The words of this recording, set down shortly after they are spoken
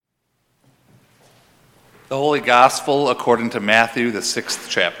The Holy Gospel according to Matthew, the 6th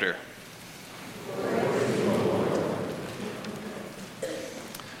chapter.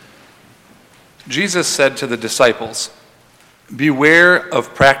 Jesus said to the disciples, "Beware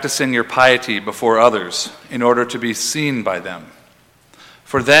of practicing your piety before others in order to be seen by them,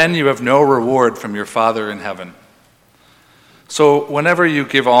 for then you have no reward from your Father in heaven. So whenever you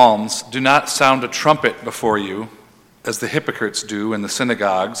give alms, do not sound a trumpet before you, as the hypocrites do in the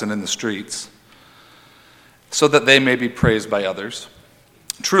synagogues and in the streets, so that they may be praised by others.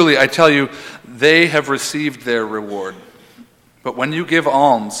 Truly, I tell you, they have received their reward. But when you give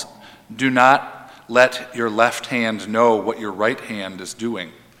alms, do not let your left hand know what your right hand is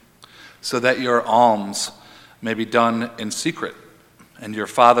doing, so that your alms may be done in secret, and your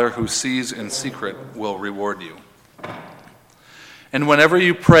Father who sees in secret will reward you. And whenever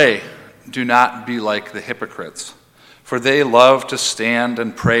you pray, do not be like the hypocrites, for they love to stand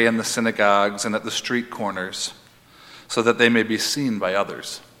and pray in the synagogues and at the street corners, so that they may be seen by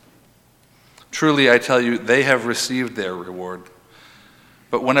others. Truly, I tell you, they have received their reward.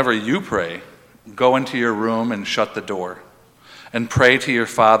 But whenever you pray, go into your room and shut the door, and pray to your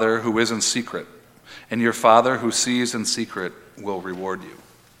Father who is in secret, and your Father who sees in secret will reward you.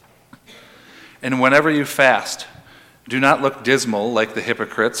 And whenever you fast, do not look dismal like the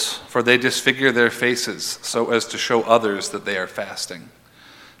hypocrites, for they disfigure their faces so as to show others that they are fasting.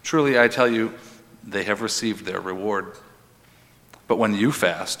 Truly, I tell you, they have received their reward. But when you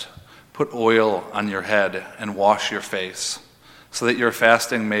fast, put oil on your head and wash your face, so that your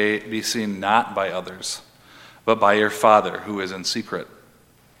fasting may be seen not by others, but by your Father who is in secret.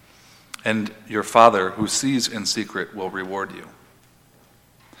 And your Father who sees in secret will reward you.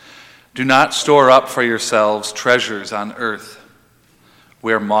 Do not store up for yourselves treasures on earth,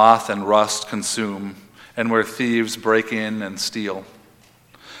 where moth and rust consume, and where thieves break in and steal.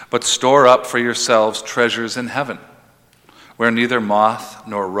 But store up for yourselves treasures in heaven, where neither moth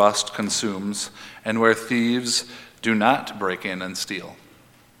nor rust consumes, and where thieves do not break in and steal.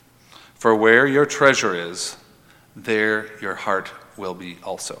 For where your treasure is, there your heart will be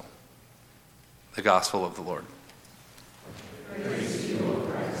also." The Gospel of the Lord. Praise to you,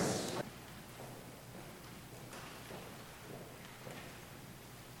 O Christ.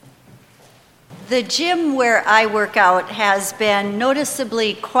 The gym where I work out has been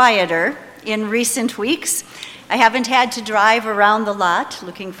noticeably quieter in recent weeks. I haven't had to drive around the lot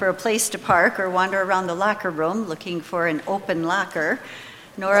looking for a place to park or wander around the locker room looking for an open locker,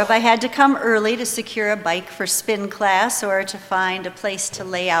 nor have I had to come early to secure a bike for spin class or to find a place to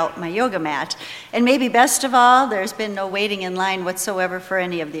lay out my yoga mat. And maybe best of all, there's been no waiting in line whatsoever for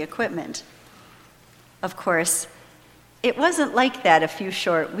any of the equipment. Of course, it wasn't like that a few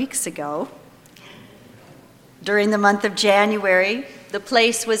short weeks ago. During the month of January, the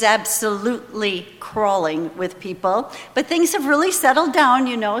place was absolutely crawling with people, but things have really settled down,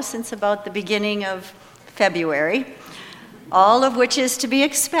 since about the beginning of February, all of which is to be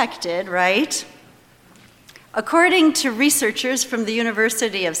expected, right? According to researchers from the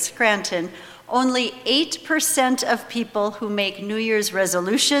University of Scranton, only 8% of people who make New Year's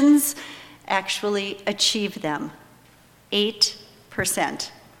resolutions actually achieve them.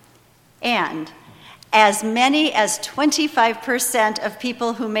 8%. And as many as 25% of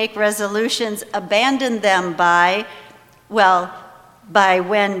people who make resolutions abandon them by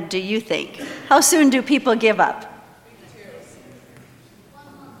when do you think? How soon do people give up?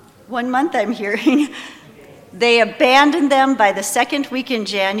 1 month, I'm hearing. They abandon them by the second week in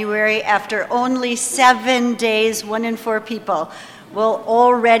January. After only 7 days, 1 in 4 people will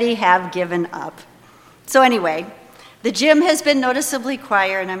already have given up. So anyway, the gym has been noticeably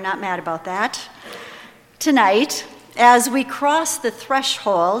quieter, and I'm not mad about that. Tonight, as we cross the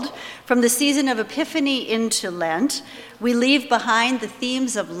threshold from the season of Epiphany into Lent, we leave behind the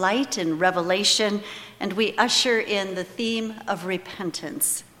themes of light and revelation, and we usher in the theme of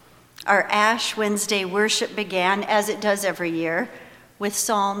repentance. Our Ash Wednesday worship began, as it does every year, with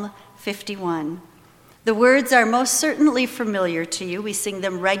Psalm 51. The words are most certainly familiar to you. We sing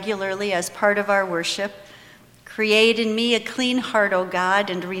them regularly as part of our worship. "Create in me a clean heart, O God,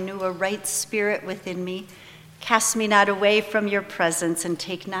 and renew a right spirit within me. Cast me not away from your presence, and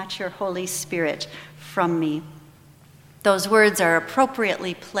take not your Holy Spirit from me." Those words are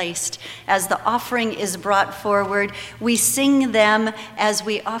appropriately placed as the offering is brought forward. We sing them as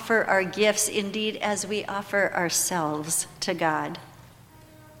we offer our gifts, indeed as we offer ourselves to God.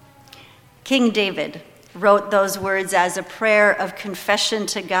 King David wrote those words as a prayer of confession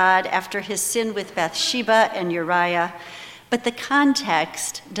to God after his sin with Bathsheba and Uriah. But the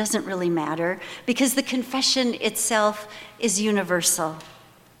context doesn't really matter because the confession itself is universal.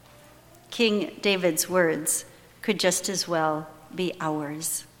 King David's words could just as well be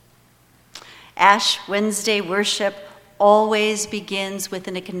ours. Ash Wednesday worship always begins with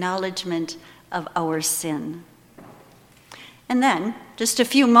an acknowledgement of our sin. And then, just a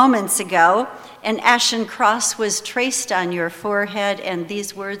few moments ago, an ashen cross was traced on your forehead, and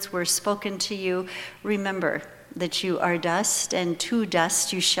these words were spoken to you. Remember that you are dust, and to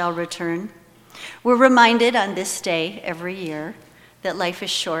dust you shall return. We're reminded on this day every year that life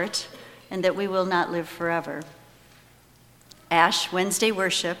is short and that we will not live forever. Ash Wednesday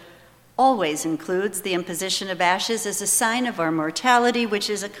worship always includes the imposition of ashes as a sign of our mortality, which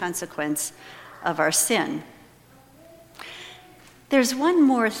is a consequence of our sin. There's one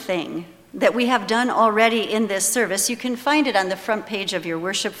more thing that we have done already in this service. You can find it on the front page of your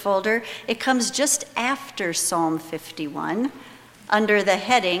worship folder. It comes just after Psalm 51 under the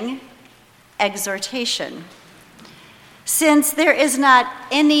heading Exhortation. Since there is not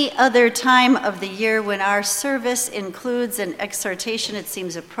any other time of the year when our service includes an exhortation, it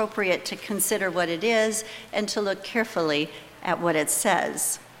seems appropriate to consider what it is and to look carefully at what it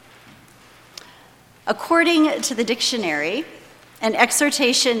says. According to the dictionary, an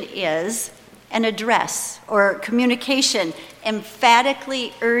exhortation is an address or communication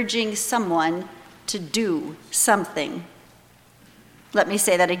emphatically urging someone to do something. Let me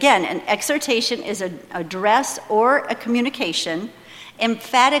say that again. An exhortation is an address or a communication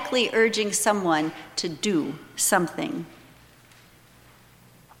emphatically urging someone to do something.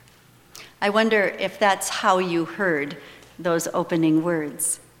 I wonder if that's how you heard those opening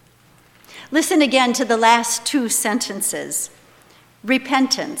words. Listen again to the last two sentences.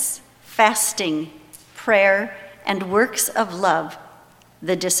 Repentance, fasting, prayer, and works of love,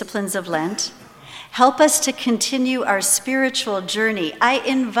 the disciplines of Lent, help us to continue our spiritual journey. I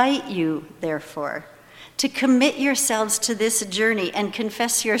invite you, therefore, to commit yourselves to this journey and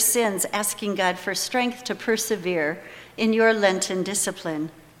confess your sins, asking God for strength to persevere in your Lenten discipline.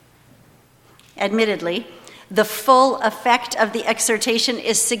 Admittedly, the full effect of the exhortation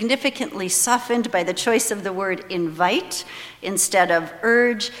is significantly softened by the choice of the word invite instead of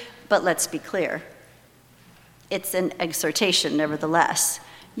urge, but let's be clear. It's an exhortation, nevertheless.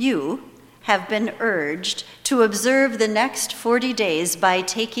 You have been urged to observe the next 40 days by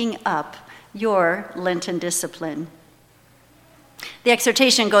taking up your Lenten discipline. The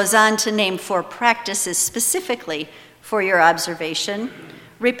exhortation goes on to name 4 practices specifically for your observation: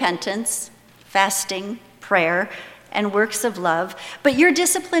 repentance, fasting, prayer, and works of love. But your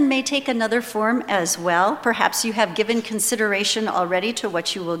discipline may take another form as well. Perhaps you have given consideration already to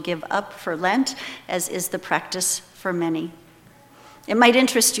what you will give up for Lent, as is the practice for many. It might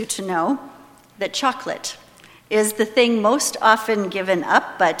interest you to know that chocolate is the thing most often given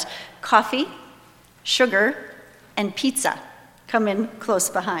up, but coffee, sugar, and pizza come in close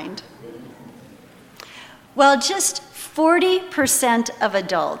behind. While just 40% of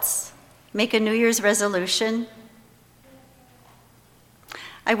adults make a New Year's resolution,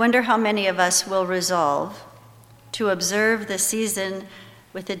 I wonder how many of us will resolve to observe the season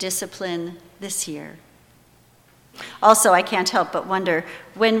with a discipline this year. Also, I can't help but wonder,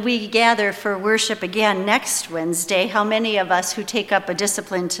 when we gather for worship again next Wednesday, how many of us who take up a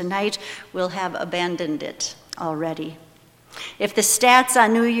discipline tonight will have abandoned it already? If the stats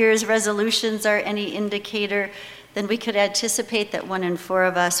on New Year's resolutions are any indicator, then we could anticipate that 1 in 4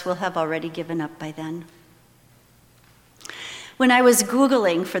 of us will have already given up by then. When I was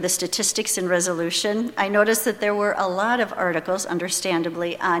Googling for the statistics in resolution, I noticed that there were a lot of articles,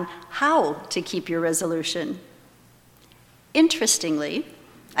 understandably, on how to keep your resolution. Interestingly,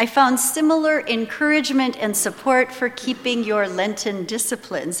 I found similar encouragement and support for keeping your Lenten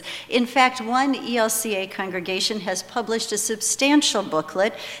disciplines. In fact, one ELCA congregation has published a substantial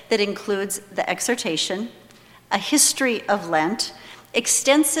booklet that includes the exhortation, a history of Lent,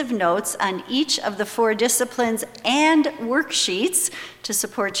 extensive notes on each of the 4 disciplines, and worksheets to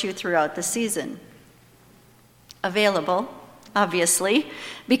support you throughout the season. Available, obviously,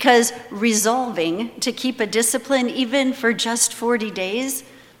 because resolving to keep a discipline even for just 40 days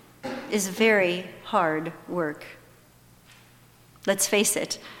is very hard work. Let's face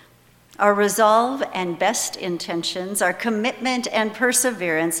it, our resolve and best intentions, our commitment and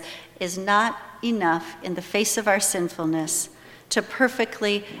perseverance is not enough in the face of our sinfulness to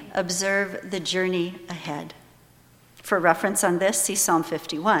perfectly observe the journey ahead. For reference on this, see Psalm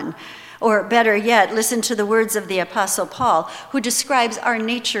 51. Or better yet, listen to the words of the Apostle Paul, who describes our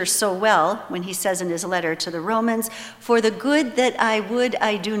nature so well when he says in his letter to the Romans, "For the good that I would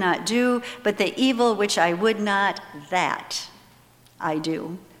I do not do, but the evil which I would not, that I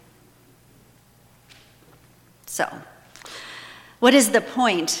do." So, What is the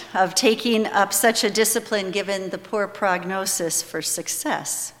point of taking up such a discipline given the poor prognosis for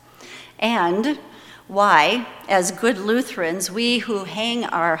success? And why, as good Lutherans, we who hang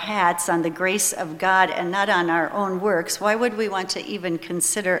our hats on the grace of God and not on our own works, why would we want to even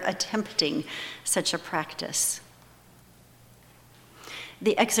consider attempting such a practice?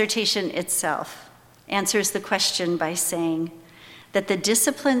 The exhortation itself answers the question by saying that the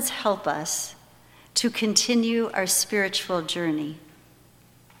disciplines help us to continue our spiritual journey.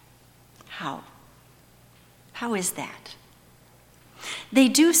 How? How is that? They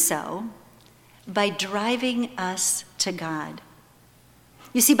do so by driving us to God.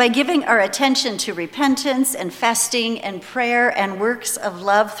 You see, by giving our attention to repentance and fasting and prayer and works of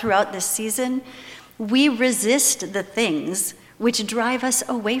love throughout this season, we resist the things which drive us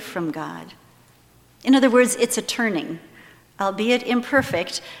away from God. In other words, it's a turning, albeit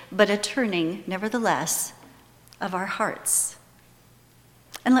imperfect, but a turning, nevertheless, of our hearts.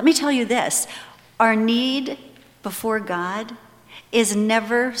 And let me tell you this, our need before God is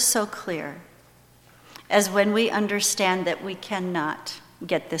never so clear as when we understand that we cannot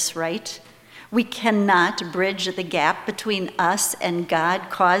get this right. We cannot bridge the gap between us and God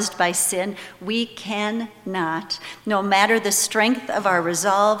caused by sin. We cannot, no matter the strength of our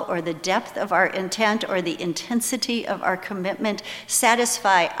resolve or the depth of our intent or the intensity of our commitment,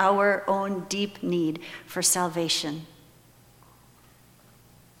 satisfy our own deep need for salvation.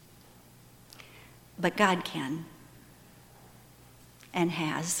 But God can, and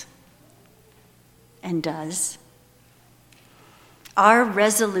has, and does. Our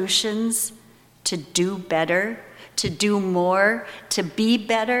resolutions to do better, to do more, to be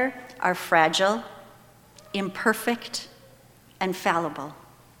better are fragile, imperfect, and fallible.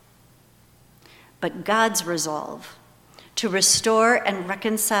 But God's resolve to restore and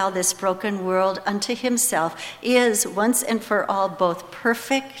reconcile this broken world unto himself is once and for all both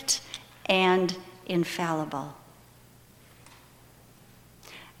perfect and infallible.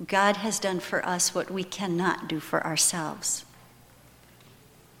 God has done for us what we cannot do for ourselves.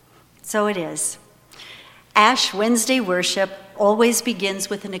 So it is. Ash Wednesday worship always begins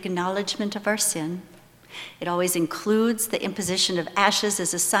with an acknowledgement of our sin. It always includes the imposition of ashes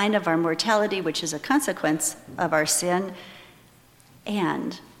as a sign of our mortality, which is a consequence of our sin.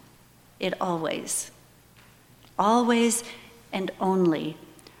 And it always and only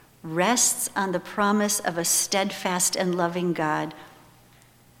rests on the promise of a steadfast and loving God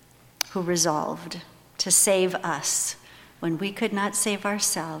who resolved to save us when we could not save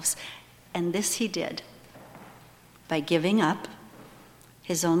ourselves. And this he did by giving up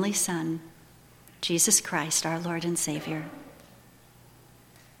his only Son, Jesus Christ, our Lord and Savior.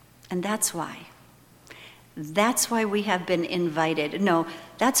 And that's why we have been invited,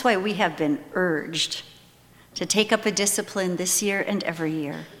 that's why we have been urged to take up a discipline this year and every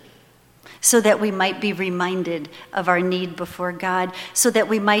year, so that we might be reminded of our need before God, so that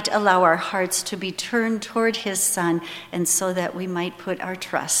we might allow our hearts to be turned toward his Son, and so that we might put our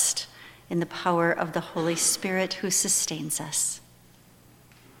trust in the power of the Holy Spirit who sustains us.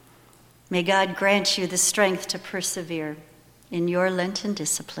 May God grant you the strength to persevere in your Lenten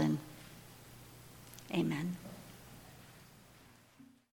discipline. Amen.